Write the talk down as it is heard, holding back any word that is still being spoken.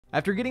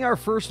After getting our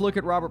first look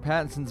at Robert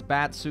Pattinson's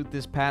Batsuit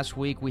this past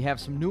week, we have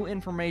some new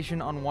information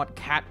on what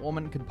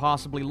Catwoman could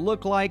possibly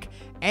look like,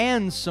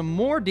 and some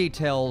more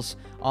details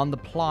on the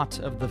plot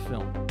of the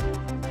film.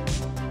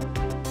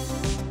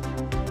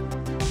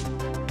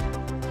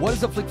 What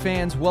is up, Flick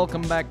fans?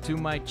 Welcome back to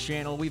my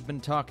channel. We've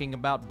been talking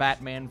about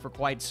Batman for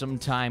quite some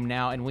time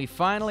now, and we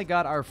finally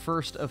got our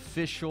first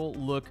official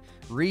look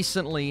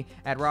recently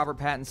at Robert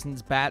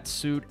Pattinson's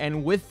Batsuit,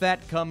 and with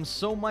that comes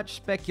so much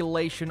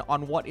speculation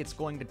on what it's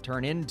going to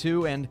turn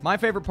into. And my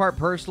favorite part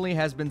personally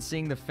has been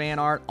seeing the fan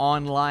art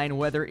online,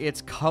 whether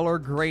it's color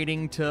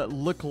grading to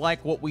look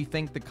like what we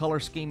think the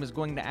color scheme is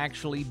going to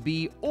actually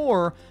be,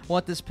 or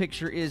what this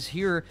picture is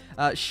here,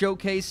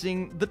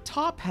 showcasing the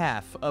top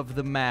half of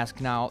the mask.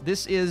 Now,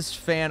 this is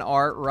fan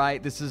art,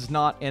 right? This is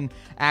not an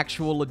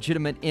actual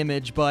legitimate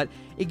image, but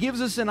it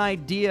gives us an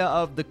idea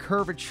of the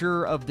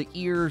curvature of the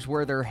ears,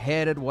 where they're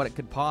headed, what it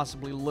could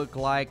possibly look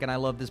like. And I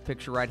love this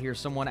picture right here.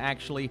 Someone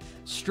actually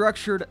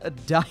structured a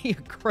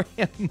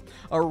diagram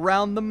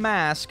around the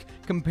mask,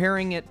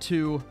 comparing it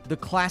to the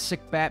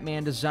classic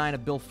Batman design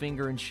of Bill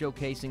Finger and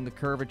showcasing the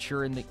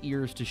curvature in the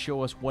ears to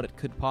show us what it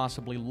could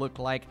possibly look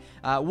like.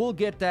 We'll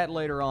get that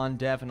later on,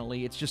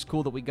 definitely. It's just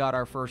cool that we got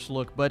our first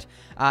look. But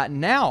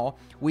now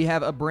we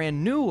have a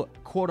brand new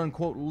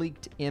quote-unquote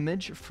leaked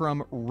image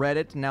from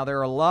Reddit. Now, there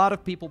are a lot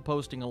of people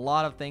posting a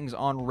lot of things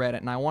on Reddit,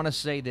 and I want to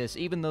say this: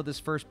 even though this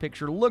first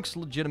picture looks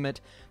legitimate,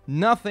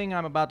 nothing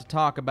I'm about to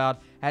talk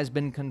about has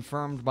been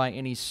confirmed by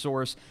any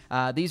source.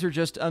 These are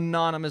just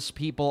anonymous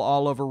people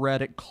all over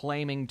Reddit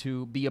claiming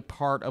to be a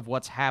part of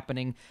what's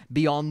happening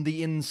beyond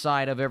the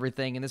inside of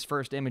everything. And this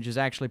first image is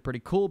actually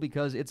pretty cool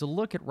because it's a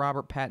look at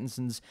Robert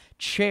Pattinson's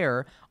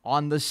chair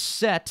on the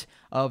set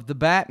of the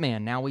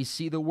Batman. Now we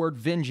see the word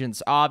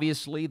vengeance.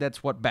 Obviously,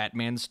 that's what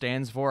Batman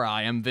stands for.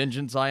 I am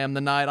vengeance, I am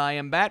the night, I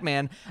am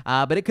Batman.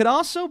 But it could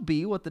also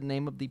be what the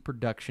name of the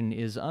production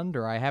is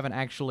under. I haven't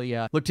actually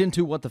looked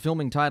into what the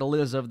filming title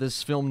is of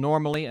this film.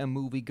 Normally, a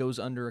movie goes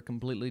under a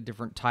completely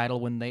different title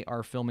when they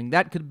are filming.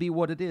 That could be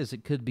what it is.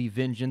 It could be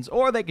vengeance,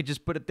 or they could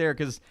just put it there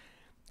because,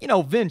 you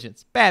know,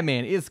 vengeance,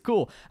 Batman is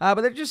cool.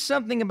 But there's just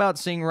something about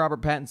seeing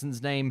Robert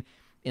Pattinson's name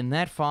in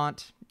that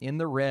font, in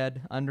the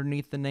red,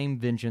 underneath the name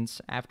Vengeance,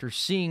 after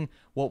seeing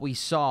what we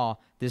saw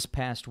this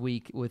past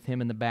week with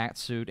him in the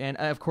Batsuit. And,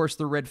 of course,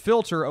 the red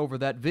filter over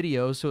that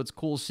video, so it's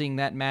cool seeing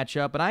that match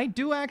up. And I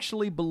do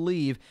actually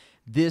believe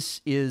this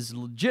is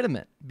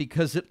legitimate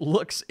because it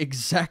looks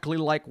exactly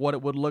like what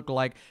it would look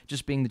like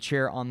just being the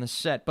chair on the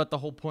set. But the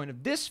whole point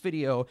of this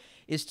video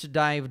is to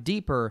dive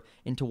deeper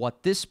into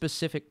what this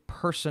specific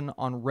person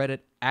on Reddit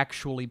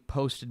actually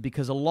posted,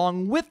 because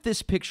along with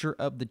this picture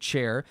of the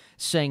chair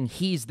saying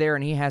he's there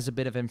and he has a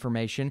bit of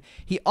information,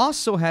 he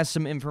also has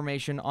some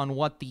information on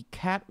what the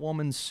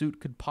Catwoman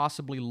suit could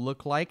possibly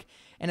look like,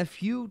 and a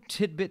few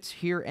tidbits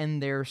here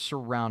and there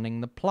surrounding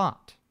the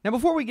plot. Now,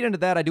 before we get into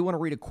that, I do want to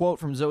read a quote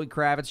from Zoe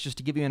Kravitz just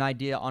to give you an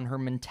idea on her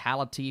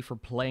mentality for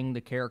playing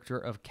the character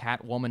of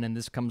Catwoman, and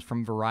this comes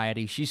from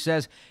Variety. She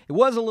says, "It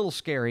was a little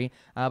scary,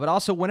 but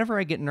also whenever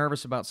I get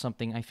nervous about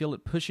something, I feel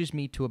it pushes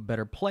me to a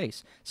better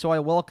place, so I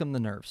welcome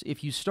the nerves.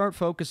 If you start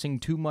focusing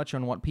too much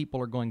on what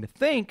people are going to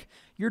think,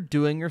 you're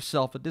doing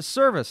yourself a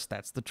disservice.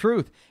 That's the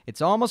truth.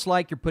 It's almost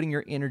like you're putting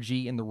your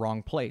energy in the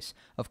wrong place.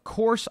 Of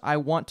course, I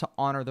want to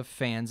honor the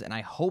fans, and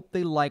I hope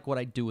they like what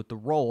I do with the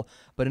role,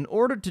 but in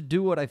order to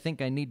do what I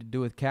think I need to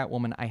do with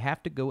Catwoman, I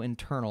have to go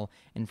internal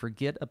and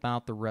forget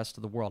about the rest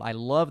of the world." I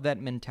love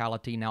that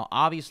mentality. Now,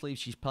 obviously, if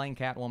she's playing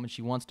Catwoman,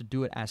 she wants to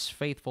do it as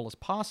faithful as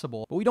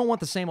possible, but we don't want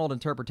the same old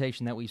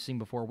interpretation that we've seen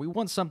before. We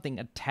want something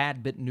a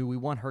tad bit new. We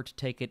want her to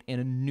take it in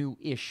a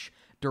new-ish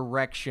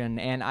direction,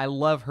 and I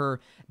love her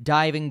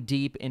diving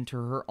deep into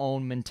her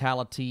own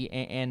mentality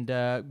and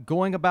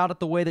going about it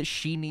the way that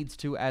she needs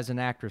to as an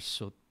actress,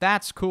 so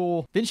that's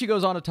cool. Then she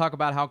goes on to talk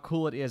about how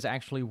cool it is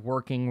actually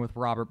working with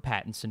Robert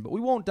Pattinson, but we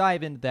won't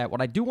dive into that.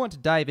 What I do want to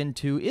dive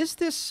into is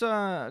this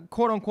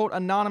quote-unquote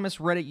anonymous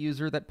Reddit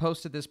user that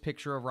posted this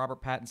picture of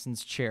Robert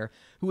Pattinson's chair,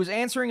 who was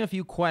answering a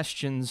few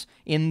questions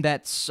in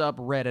that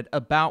subreddit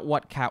about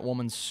what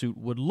Catwoman's suit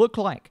would look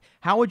like.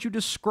 How would you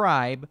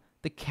describe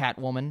the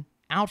Catwoman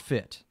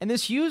outfit? And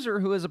this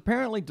user, who has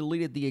apparently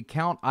deleted the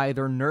account,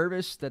 either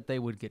nervous that they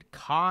would get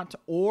caught,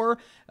 or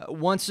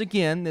once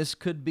again, this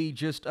could be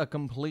just a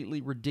completely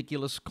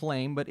ridiculous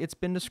claim, but it's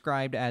been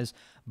described as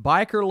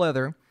biker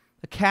leather,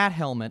 a cat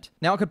helmet.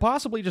 Now, it could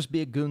possibly just be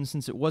a goon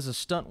since it was a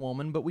stunt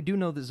woman, but we do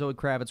know that Zoe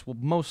Kravitz will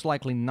most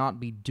likely not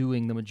be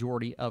doing the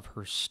majority of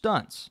her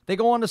stunts. They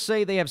go on to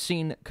say they have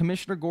seen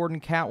Commissioner Gordon,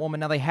 Catwoman.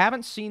 Now, they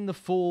haven't seen the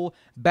full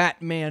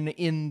Batman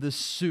in the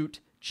suit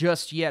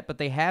just yet, but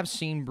they have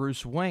seen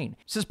Bruce Wayne.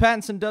 Says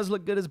Pattinson does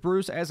look good as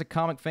Bruce. As a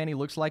comic fan, he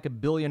looks like a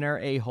billionaire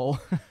a-hole.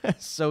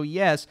 So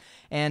yes,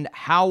 and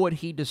how would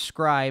he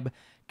describe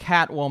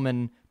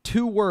Catwoman?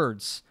 2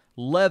 words: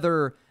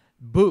 leather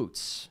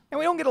boots. And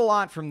we don't get a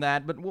lot from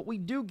that, but what we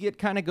do get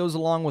kind of goes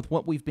along with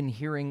what we've been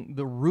hearing,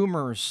 the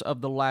rumors of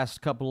the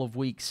last couple of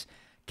weeks.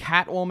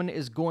 Catwoman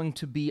is going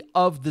to be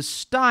of the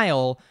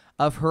style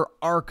of her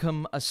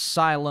Arkham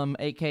Asylum,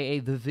 aka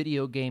the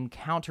video game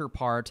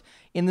counterpart,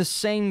 in the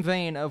same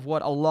vein of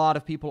what a lot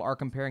of people are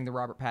comparing the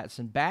Robert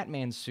Pattinson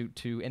Batman suit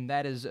to, and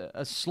that is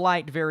a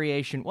slight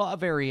variation, well, a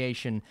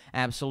variation,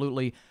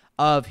 absolutely,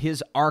 of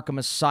his Arkham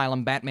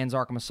Asylum, Batman's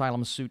Arkham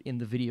Asylum suit in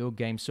the video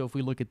game. So if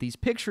we look at these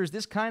pictures,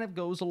 this kind of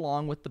goes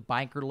along with the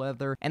biker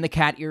leather and the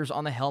cat ears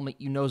on the helmet.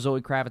 You know Zoe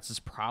Kravitz is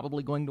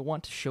probably going to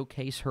want to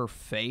showcase her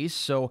face,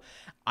 so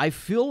I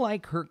feel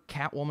like her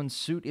Catwoman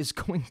suit is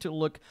going to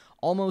look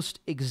almost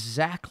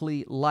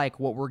exactly like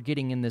what we're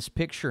getting in this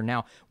picture.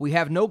 Now, we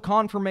have no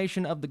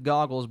confirmation of the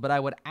goggles, but I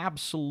would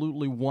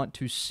absolutely want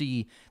to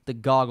see the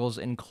goggles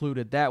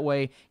included. That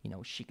way, you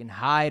know, she can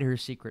hide her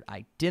secret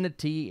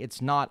identity. It's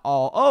not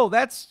all, oh,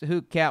 that's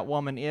who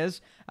Catwoman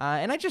is.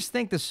 And I just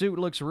think the suit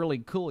looks really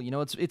cool. You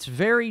know, it's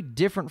very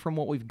different from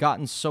what we've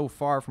gotten so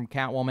far from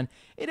Catwoman.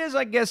 It is,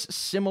 I guess,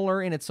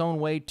 similar in its own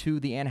way to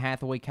the Anne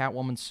Hathaway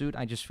Catwoman suit.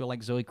 I just feel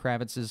like Zoe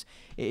Kravitz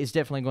is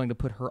definitely going to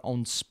put her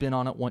own spin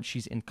on it once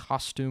she's in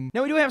costume.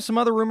 Now, we do have some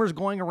other rumors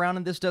going around,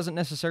 and this doesn't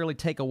necessarily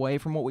take away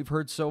from what we've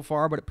heard so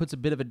far, but it puts a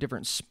bit of a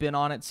different spin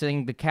on it,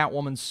 saying the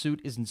Catwoman suit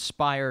is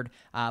inspired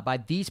by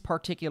these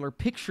particular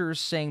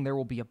pictures, saying there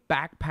will be a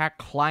backpack,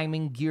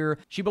 climbing gear.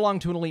 She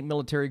belonged to an elite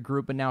military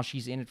group, and now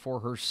she's in it for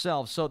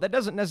herself. So that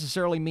doesn't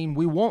necessarily mean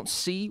we won't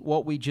see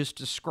what we just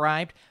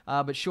described,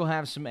 but she'll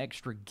have some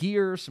extra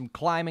gear, some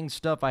climbing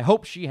stuff. I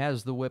hope she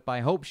has the whip. I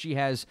hope she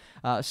has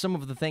some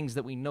of the things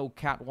that we know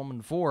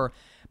Catwoman for.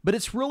 But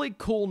it's really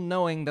cool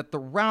knowing that the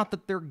route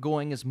that they're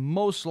going is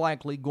most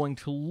likely going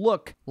to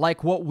look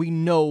like what we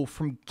know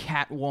from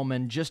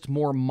Catwoman, just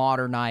more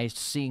modernized,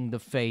 seeing the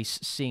face,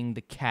 seeing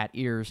the cat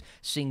ears,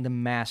 seeing the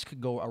mask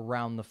go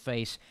around the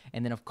face,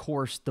 and then, of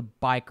course, the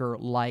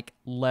biker-like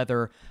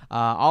leather.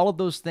 All of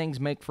those things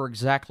make for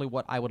exactly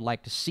what I would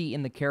like to see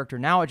in the character.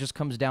 Now it just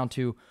comes down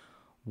to,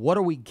 what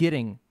are we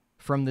getting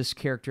from this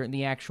character in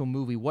the actual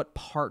movie? What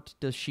part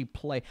does she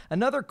play?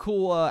 Another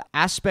cool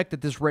aspect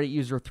that this Reddit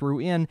user threw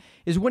in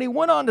is when he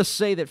went on to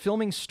say that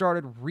filming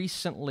started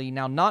recently.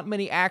 Now, not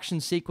many action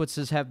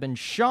sequences have been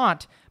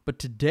shot, but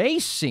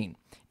today's scene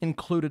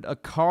included a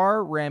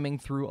car ramming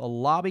through a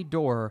lobby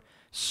door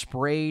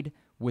sprayed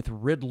with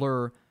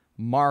Riddler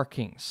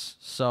markings.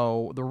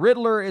 So the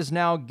Riddler is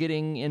now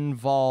getting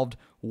involved.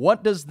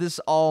 What does this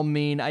all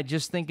mean? I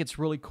just think it's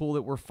really cool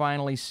that we're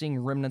finally seeing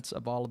remnants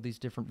of all of these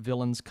different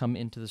villains come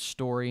into the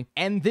story.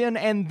 And then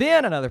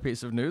another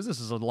piece of news. This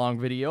is a long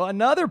video.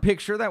 Another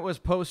picture that was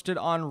posted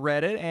on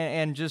Reddit,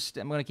 and just,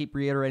 I'm going to keep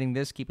reiterating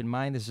this. Keep in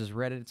mind, this is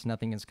Reddit. It's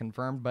nothing is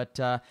confirmed, but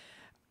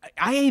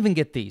I even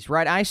get these,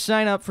 right? I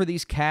sign up for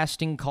these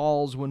casting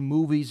calls when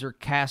movies are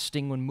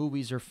casting, when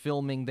movies are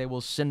filming. They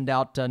will send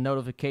out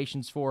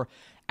notifications for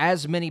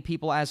as many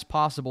people as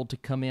possible to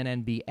come in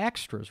and be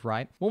extras,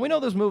 right? Well, we know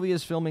this movie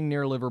is filming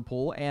near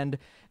Liverpool, and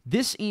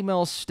this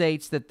email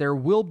states that there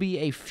will be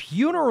a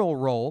funeral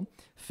role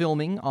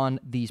filming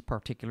on these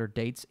particular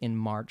dates in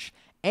March,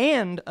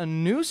 and a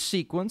new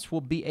sequence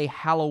will be a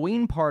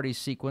Halloween party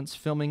sequence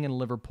filming in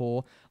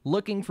Liverpool,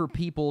 looking for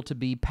people to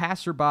be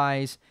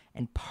passerbys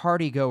and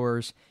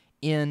partygoers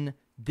in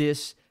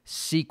this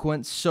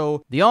sequence.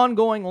 So the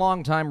ongoing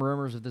long-time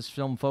rumors of this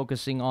film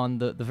focusing on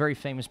the very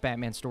famous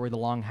Batman story, The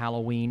Long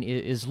Halloween,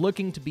 is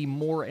looking to be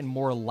more and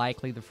more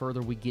likely the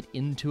further we get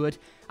into it.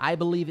 I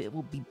believe it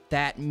will be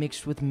that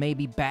mixed with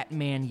maybe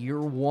Batman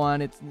Year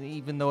One.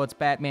 Even though it's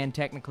Batman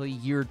technically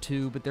Year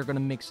Two, but they're going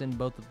to mix in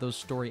both of those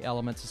story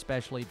elements,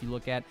 especially if you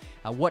look at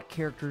what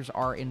characters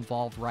are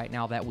involved right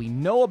now that we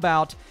know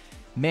about.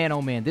 Man,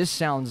 oh man, this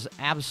sounds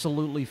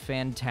absolutely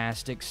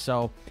fantastic.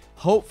 So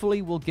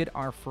hopefully we'll get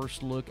our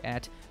first look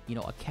at, you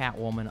know, a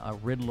Catwoman, a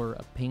Riddler,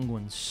 a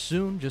Penguin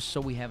soon, just so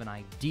we have an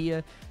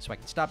idea, so I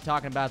can stop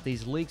talking about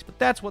these leaks. But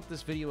that's what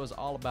this video is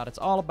all about. It's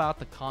all about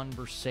the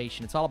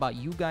conversation. It's all about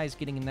you guys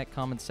getting in that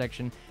comment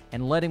section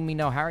and letting me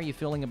know, how are you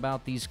feeling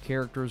about these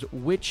characters?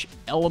 Which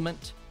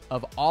element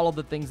of all of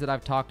the things that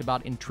I've talked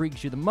about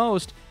intrigues you the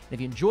most? And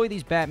if you enjoy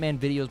these Batman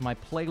videos, my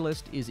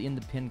playlist is in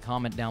the pinned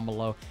comment down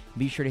below.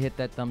 Be sure to hit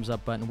that thumbs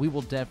up button. We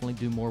will definitely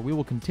do more. We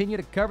will continue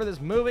to cover this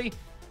movie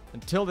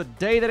until the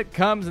day that it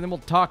comes, and then we'll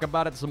talk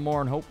about it some more,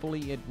 and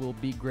hopefully it will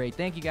be great.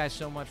 Thank you guys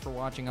so much for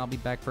watching. I'll be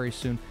back very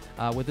soon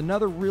with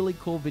another really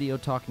cool video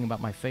talking about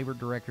my favorite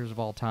directors of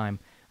all time.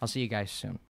 I'll see you guys soon.